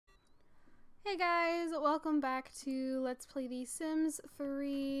Hey guys, welcome back to Let's Play The Sims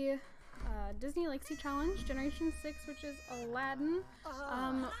 3 Disney Legacy Challenge, Generation 6, which is Aladdin.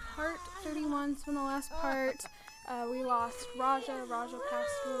 Part 31, so in the last part, we lost Raja. Raja passed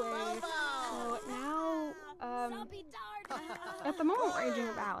away. So now, at the moment we're aging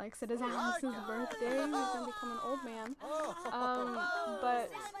of Alex. It is Alex's birthday. He's gonna become an old man. But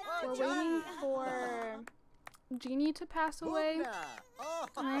we're waiting for Genie to pass away,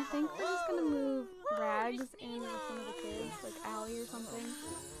 and I think we're just gonna move Rags in with one of the kids, like Allie or something.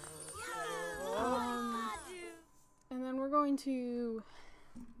 And then we're going to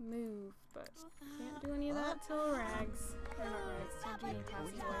move, but can't do any of that till Rags, or not Rags, till Genie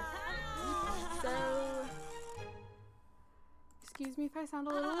passes away. So, excuse me if I sound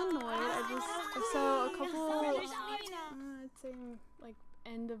a little annoyed. So a couple, I'd say like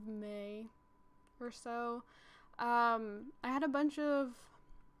end of May or so, I had a bunch of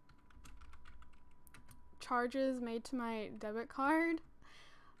charges made to my debit card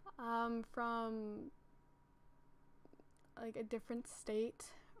from like a different state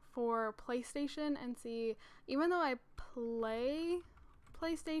for PlayStation. And see, even though I play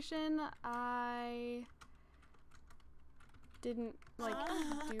PlayStation, I didn't like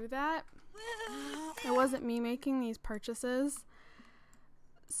do that. It wasn't me making these purchases.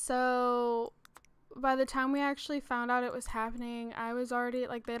 So by the time we actually found out it was happening, I was already,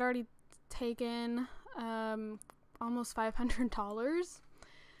 like, they'd already taken almost $500.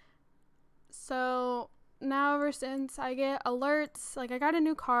 So now ever since, I get alerts, like I got a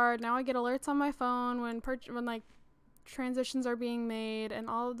new card, now I get alerts on my phone when like transitions are being made, and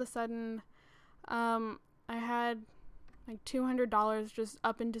all of a sudden I had like $200 just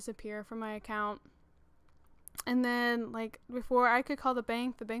up and disappear from my account. And then, like, before I could call the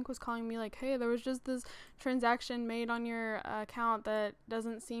bank was calling me like, hey, there was just this transaction made on your account that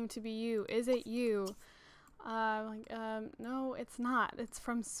doesn't seem to be you. Is it you? No, it's not. It's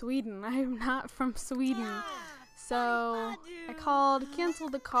from Sweden. I am not from Sweden. So I called,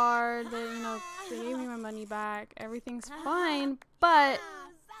 canceled the card, they gave me my money back. Everything's fine, but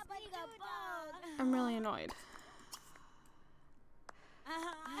I'm really annoyed.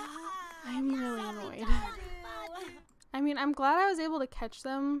 I'm really annoyed. I mean, I'm glad I was able to catch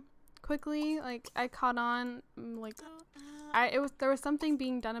them quickly. Like, I caught on, like, there was something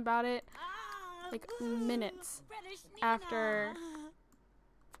being done about it, like, minutes after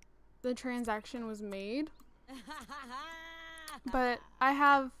the transaction was made. But I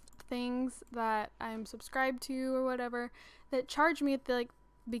have things that I'm subscribed to or whatever that charge me at the, like,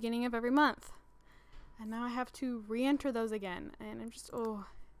 beginning of every month. And now I have to re-enter those again. And I'm just, oh.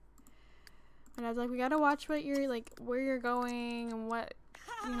 And I was like, we gotta watch what you're, like, where you're going and what,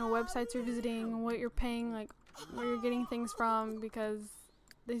 websites you're visiting and what you're paying, like, where you're getting things from, because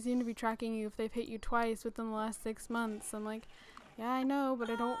they seem to be tracking you if they've hit you twice within the last 6 months. I'm like, yeah, I know, but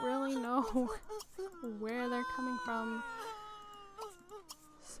I don't really know where they're coming from.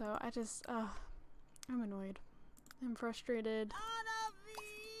 So I just, I'm annoyed. I'm frustrated.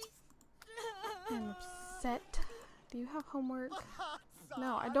 I'm upset. Do you have homework?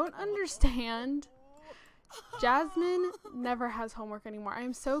 No, I don't understand. Jasmine never has homework anymore. I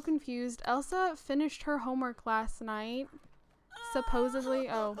am so confused. Elsa finished her homework last night, supposedly.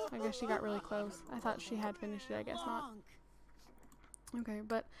 Oh, I guess she got really close. I thought she had finished it. I guess not. Okay,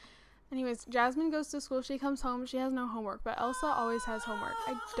 but anyways, Jasmine goes to school. She comes home. She has no homework, but Elsa always has homework.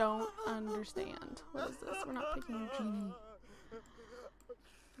 I don't understand. What is this? We're not picking a Genie.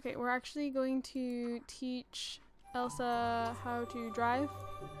 Okay, we're actually going to teach Elsa how to drive.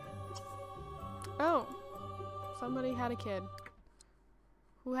 Oh, somebody had a kid.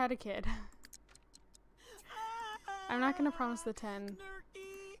 Who had a kid? I'm not gonna promise the 10.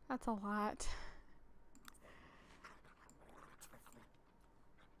 That's a lot.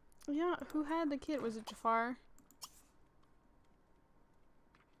 Yeah, who had the kid? Was it Jafar?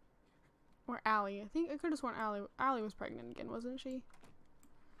 Or Allie? I think I could have sworn Allie. Allie was pregnant again, wasn't she?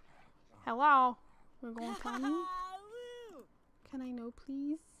 Hello? We're going to tell me? Can I know,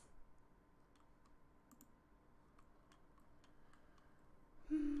 please?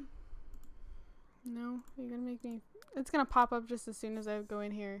 No? You're gonna make me... It's gonna pop up just as soon as I go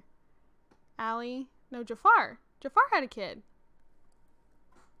in here. Allie? No, Jafar. Jafar had a kid.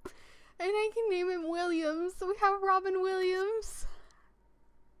 And I can name him Williams. So we have Robin Williams.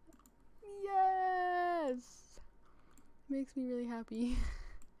 Yes! Makes me really happy.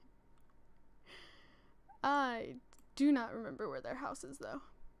 I do not remember where their house is, though.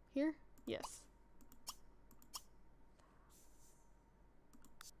 Here? Yes.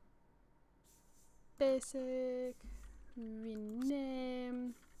 Basic.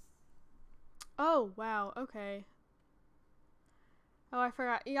 Rename. Oh, wow. Okay. Oh, I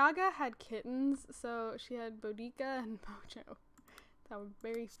forgot. Yaga had kittens, so she had Boudica and Mojo. That was a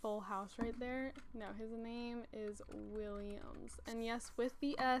very full house right there. No, his name is Williams. And yes, with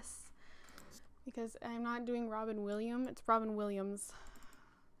the S, because I'm not doing Robin William. It's Robin Williams.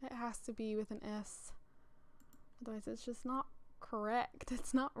 It has to be with an S. Otherwise, it's just not correct.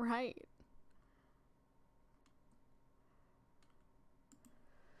 It's not right.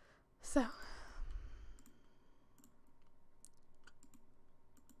 So.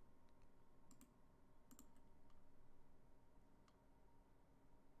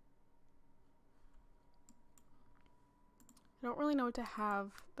 I don't really know what to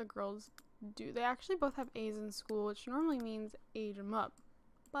have the girls do. They actually both have A's in school, which normally means age them up.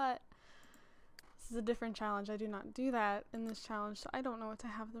 But this is a different challenge. I do not do that in this challenge, so I don't know what to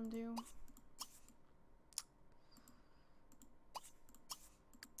have them do.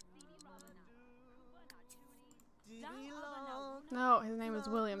 No, his name is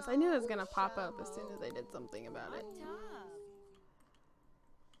Williams. I knew it was gonna pop up as soon as I did something about it.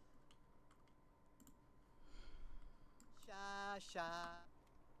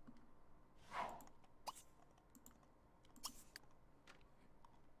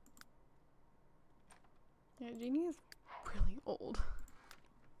 Yeah, Jeannie is really old.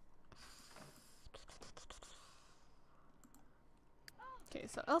 Okay,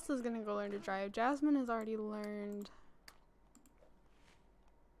 so Elsa's gonna go learn to drive. Jasmine has already learned.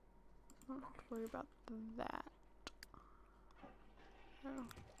 I don't have to worry about that. Oh.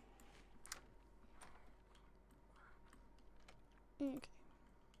 Okay.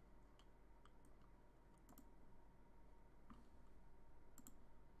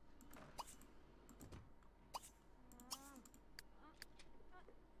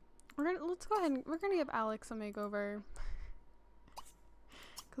 Let's go ahead and we're gonna give Alex a makeover.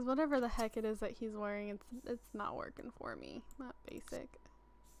 Cause whatever the heck it is that he's wearing, it's not working for me. Not basic.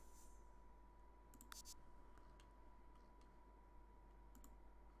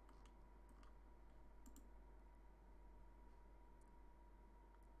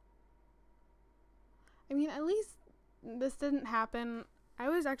 I mean, at least this didn't happen. I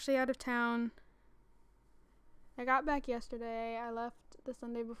was actually out of town. I got back yesterday. I left the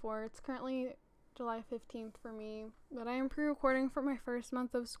Sunday before. It's currently July 15th for me, but I am pre-recording for my first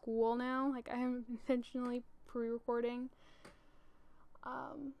month of school now. Like, I am intentionally pre-recording. But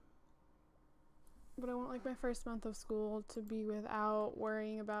I want like my first month of school to be without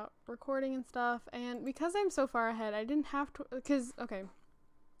worrying about recording and stuff. And because I'm so far ahead, I didn't have to, because, okay,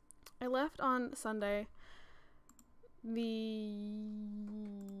 I left on Sunday, the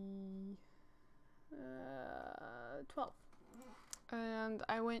 12th. And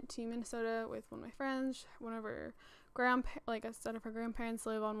I went to Minnesota with one of my friends. One of her like a set of her grandparents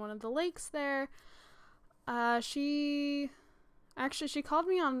live on one of the lakes there. She called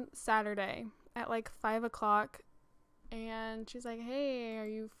me on Saturday at like 5 o'clock, and she's like, "Hey, are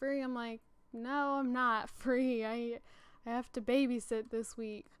you free?" I'm like, "No, I'm not free. I have to babysit this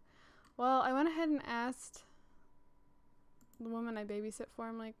week." Well, I went ahead and asked the woman I babysit for.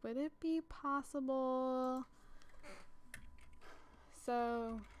 I'm like, "Would it be possible?"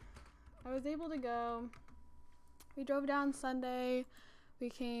 So I was able to go. We drove down Sunday.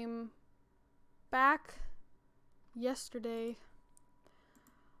 We came back yesterday.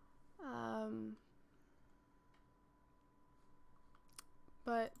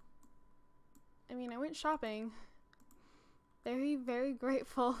 But I mean, I went shopping. Very, very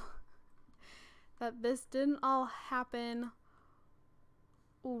grateful that this didn't all happen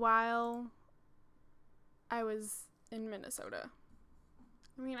while I was in Minnesota.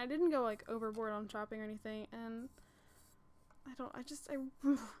 I mean, I didn't go like overboard on shopping or anything, and I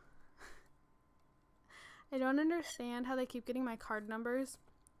I don't understand how they keep getting my card numbers,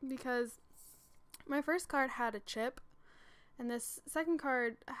 because my first card had a chip, and this second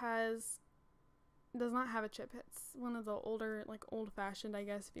card does not have a chip. It's one of the older, like old-fashioned, I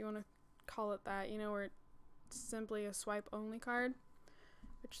guess, if you want to call it that, you know, where it's simply a swipe-only card,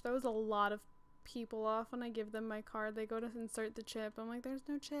 which throws a lot of people off when I give them my card. They go to insert the chip. I'm like, "There's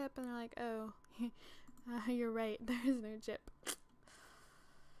no chip," and they're like, "Oh, you're right, there is no chip."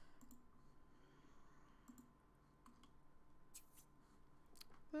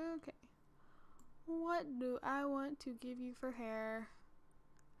 Okay, what do I want to give you for hair,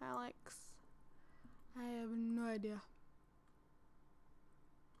 Alex? I have no idea.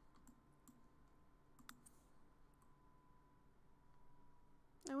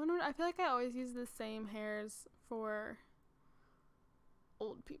 I feel like I always use the same hairs for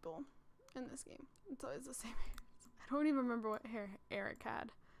old people in this game. It's always the same hairs. I don't even remember what hair Eric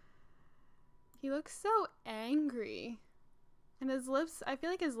had. He looks so angry. And his lips, I feel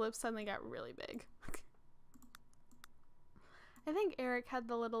like his lips suddenly got really big. I think Eric had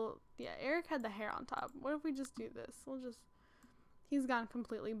Eric had the hair on top. What if we just do this? He's gone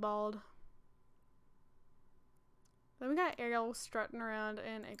completely bald. Then we got Ariel strutting around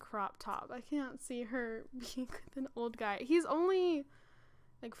in a crop top. I can't see her being with an old guy. He's only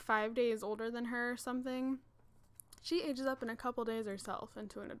like 5 days older than her or something. She ages up in a couple days herself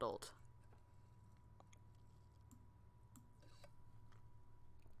into an adult.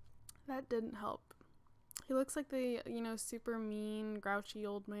 That didn't help. He looks like the, super mean, grouchy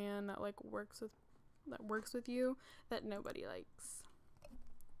old man that works with you that nobody likes.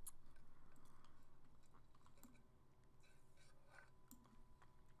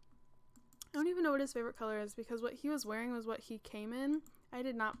 I don't even know what his favorite color is because what he was wearing was what he came in. I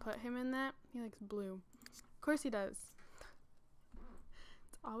did not put him in that. He likes blue. Of course he does.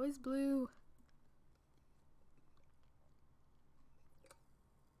 It's always blue.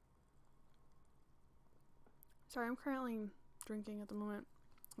 Sorry, I'm currently drinking at the moment.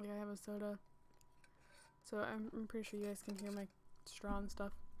 Like, I have a soda. So I'm pretty sure you guys can hear my straw and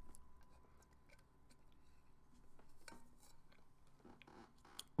stuff.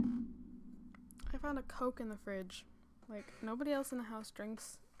 I found a Coke in the fridge. Like, nobody else in the house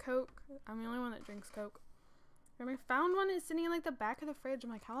drinks Coke. I'm the only one that drinks Coke. And I found one, it's sitting in like the back of the fridge. I'm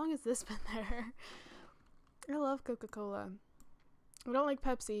like, how long has this been there? I love Coca-Cola. I don't like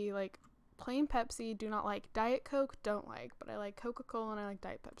Pepsi. Like, plain Pepsi, do not like. Diet Coke, don't like. But I like Coca-Cola and I like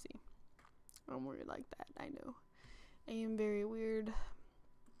Diet Pepsi. I'm weird like that, I know. I am very weird.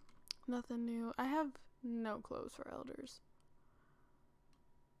 Nothing new. I have no clothes for elders.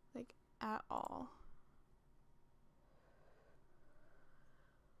 Like, at all.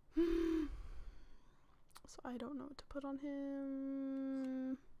 So I don't know what to put on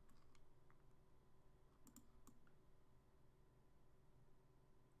him.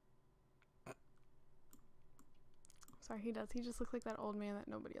 Sorry, he does. He just looks like that old man that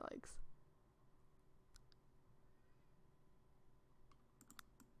nobody likes.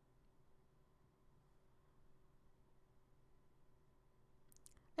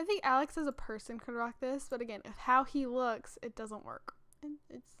 I think Alex as a person could rock this, but again, how he looks, it doesn't work. And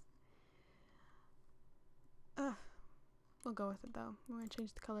it's... We'll go with it though. We're gonna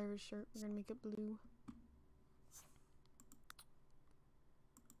change the color of his shirt. We're gonna make it blue.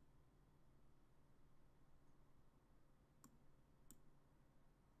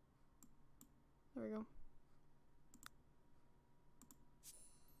 There we go.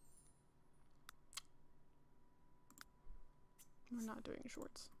 We're not doing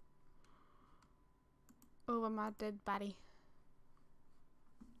shorts. Over my dead body.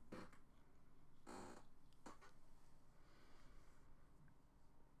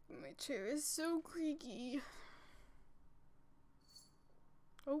 My chair is so creaky.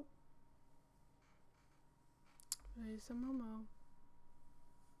 Oh. There's some Momo.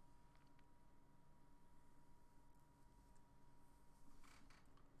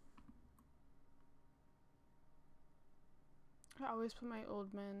 I always put my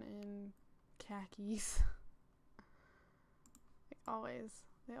old men in khakis. Like, always.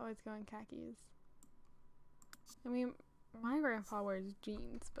 They always go in khakis. I mean, my grandpa wears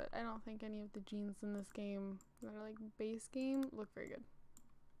jeans, but I don't think any of the jeans in this game that are like base game look very good.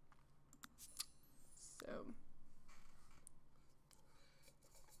 So.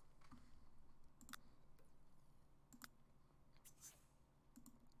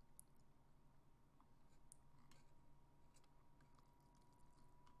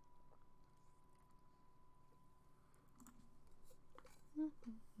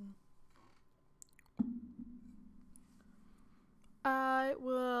 I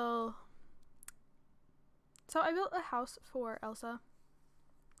will. So I built a house for Elsa.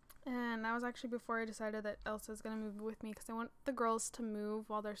 And that was actually before I decided that Elsa's gonna move with me because I want the girls to move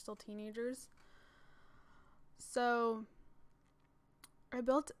while they're still teenagers. So I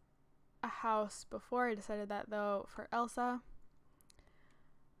built a house before I decided that though for Elsa.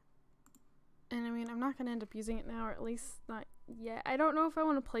 And I mean, I'm not gonna end up using it now, or at least not yet. I don't know if I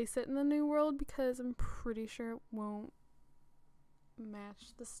want to place it in the new world because I'm pretty sure it won't match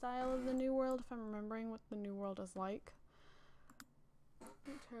the style of the new world if I'm remembering what the new world is like.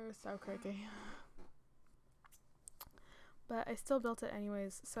 My chair is so creaky. But I still built it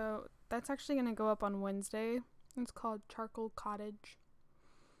anyways. So that's actually going to go up on Wednesday. It's called Charcoal Cottage.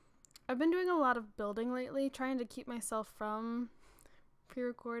 I've been doing a lot of building lately, trying to keep myself from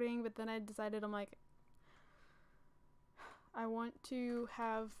pre-recording, but then I decided I'm like, I want to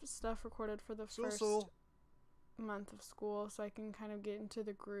have stuff recorded for the first month of school so I can kind of get into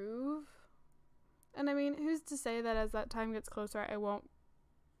the groove. And I mean, who's to say that as that time gets closer, I won't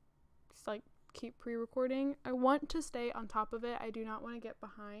just, like, keep pre-recording. I want to stay on top of it. I do not want to get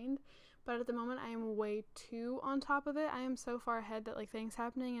behind. But at the moment, I am way too on top of it. I am so far ahead that, like, things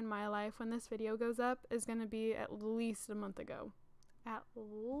happening in my life when this video goes up is going to be at least a month ago. At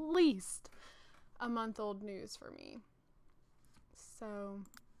least a month old news for me. So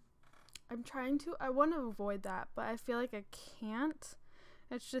I want to avoid that, but I feel like I can't.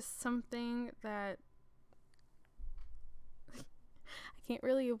 It's just something that I can't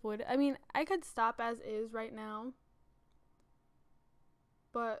really avoid it. I mean, I could stop as is right now,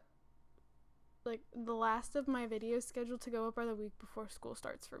 but like the last of my videos scheduled to go up are the week before school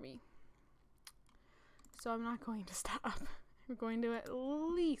starts for me. So I'm not going to stop. I'm going to at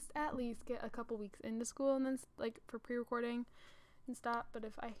least get a couple weeks into school and then like for pre-recording and stop. But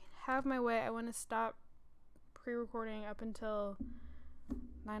if I have my way, I want to stop pre-recording up until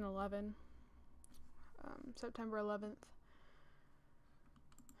 9/11, September 11th.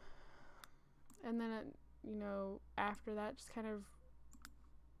 And then, you know, after that, just kind of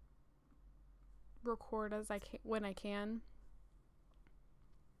record as I can when I can.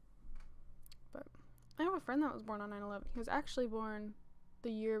 But I have a friend that was born on 9/11. He was actually born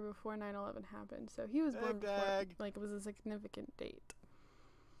the year before 9/11 happened, so he was born before, like, it was a significant date.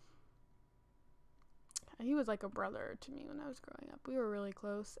 He was like a brother to me when I was growing up. We were really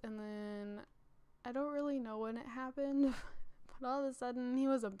close, and then I don't really know when it happened, but all of a sudden he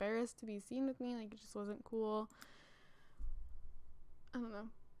was embarrassed to be seen with me. Like, it just wasn't cool. I don't know.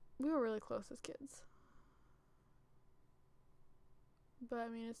 We were really close as kids. But I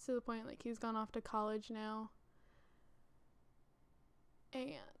mean, it's to the point, like, he's gone off to college now,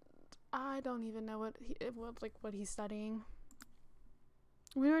 and I don't even know what he's studying.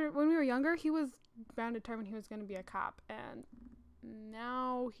 When we were younger, he was bound determined he was going to be a cop, and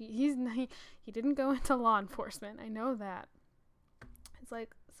now he didn't go into law enforcement. I know that. It's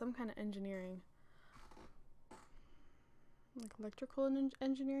like some kind of engineering, like electrical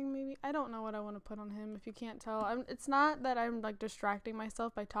engineering maybe. I don't know what I want to put on him. If you can't tell, it's not that I'm like distracting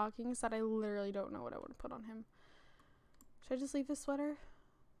myself by talking. It's that I literally don't know what I want to put on him. Should I just leave this sweater?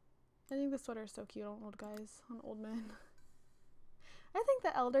 I think this sweater is so cute on old guys, on old men. I think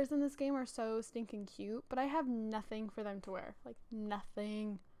the elders in this game are so stinking cute, but I have nothing for them to wear. Like,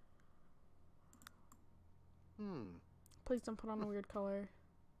 nothing. Please don't put on a weird color.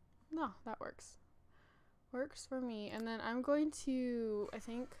 No, that works. Works for me. And then I'm going to, I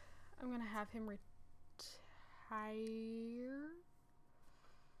think I'm going to have him retire.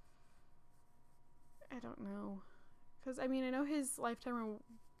 I don't know. Because, I mean, I know his lifetime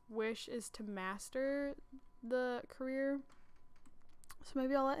wish is to master the career. So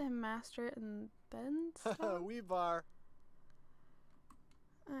maybe I'll let him master it and then stop. We bar.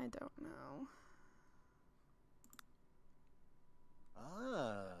 I don't know.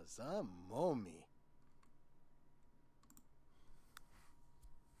 Ah, Zamomi.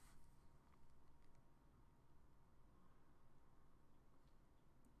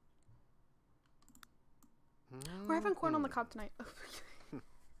 We're having corn on the cob tonight.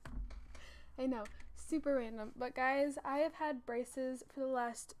 I know. Super random, but guys, I have had braces for the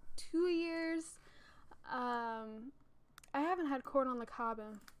last 2 years. I haven't had corn on the cob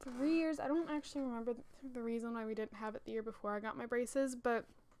in 3 years. I don't actually remember the reason why we didn't have it the year before I got my braces, but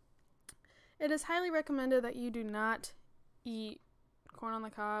it is highly recommended that you do not eat corn on the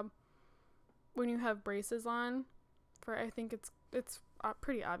cob when you have braces on. For I think it's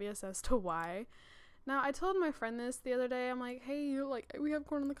pretty obvious as to why. Now, I told my friend this the other day. I'm like, hey, we have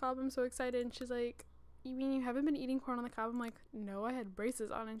corn on the cob. I'm so excited. And she's like, you mean you haven't been eating corn on the cob? I'm like, no, I had braces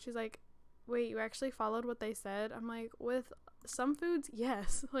on. And she's like, wait, you actually followed what they said? I'm like, with some foods,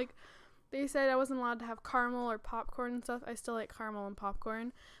 yes. Like, they said I wasn't allowed to have caramel or popcorn and stuff. I still like caramel and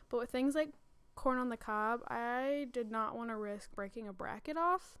popcorn. But with things like corn on the cob, I did not want to risk breaking a bracket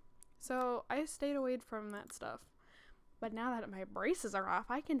off. So I stayed away from that stuff. But now that my braces are off,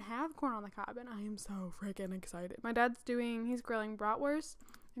 I can have corn on the cob, and I am so freaking excited. My dad's he's grilling bratwurst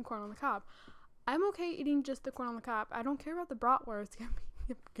and corn on the cob. I'm okay eating just the corn on the cob. I don't care about the bratwurst.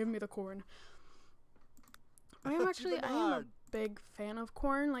 Give me the corn. I am a big fan of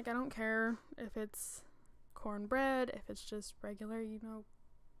corn. Like, I don't care if it's cornbread, if it's just regular,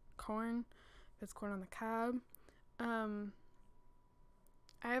 corn, if it's corn on the cob. I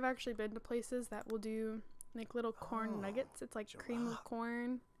have actually been to places that will do like little corn nuggets. It's like cream of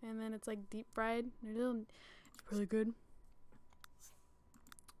corn, and then it's like deep fried. It's really good.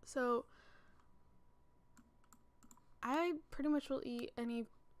 So I pretty much will eat any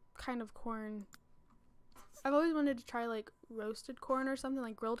kind of corn. I've always wanted to try like roasted corn or something,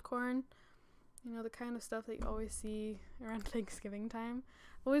 like grilled corn. You know, the kind of stuff that you always see around Thanksgiving time.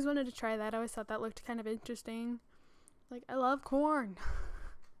 Always wanted to try that. I always thought that looked kind of interesting. Like, I love corn.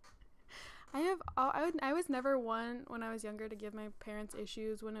 I was never one when I was younger to give my parents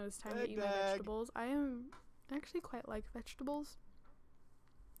issues when it was time to eat my vegetables. I actually quite like vegetables.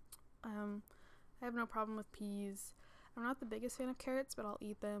 I have no problem with peas. I'm not the biggest fan of carrots, but I'll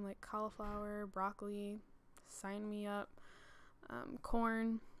eat them, like cauliflower, broccoli, sign me up,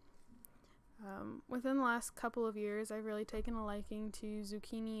 corn. Within the last couple of years, I've really taken a liking to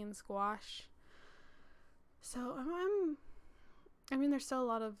zucchini and squash. So I mean, there's still a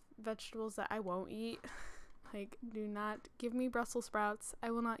lot of vegetables that I won't eat. Like, do not give me Brussels sprouts.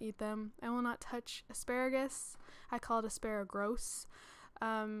 I will not eat them. I will not touch asparagus. I call it asparagross.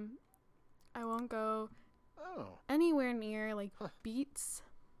 I won't go anywhere near, like, beets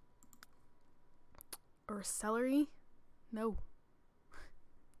or celery. No.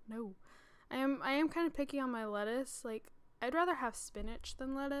 No. I am kind of picky on my lettuce. Like, I'd rather have spinach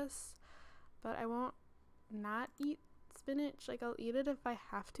than lettuce, but I won't not eat spinach. Like, I'll eat it if I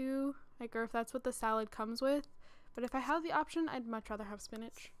have to, like, or if that's what the salad comes with. But if I have the option, I'd much rather have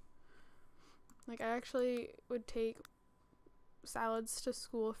spinach. Like, I actually would take salads to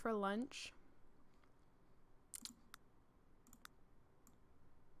school for lunch.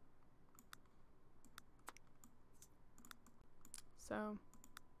 So,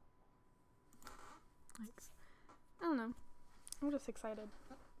 like, I don't know. I'm just excited.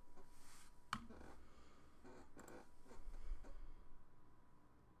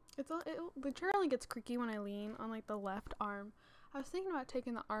 The chair only gets creaky when I lean on, like, the left arm. I was thinking about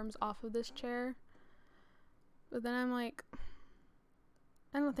taking the arms off of this chair, but then I'm like,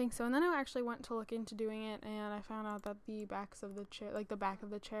 I don't think so. And then I actually went to look into doing it, and I found out that the backs of the chair, like the back of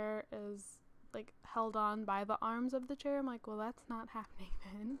the chair, is like held on by the arms of the chair. I'm like, well, that's not happening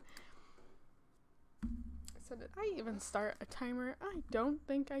then. So did I even start a timer? I don't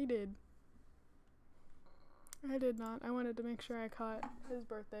think I did. I did not. I wanted to make sure I caught his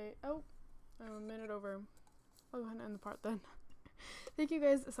birthday. Oh, I'm a minute over. I'll go ahead and end the part then. Thank you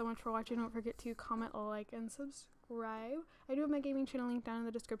guys so much for watching. Don't forget to comment, like, and subscribe. I do have my gaming channel link down in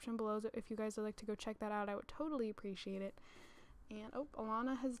the description below, so if you guys would like to go check that out, I would totally appreciate it. And, oh,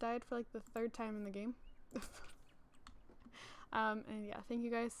 Alana has died for, like, the 3rd time in the game. And yeah, thank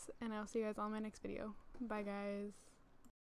you guys, and I'll see you guys on my next video. Bye, guys.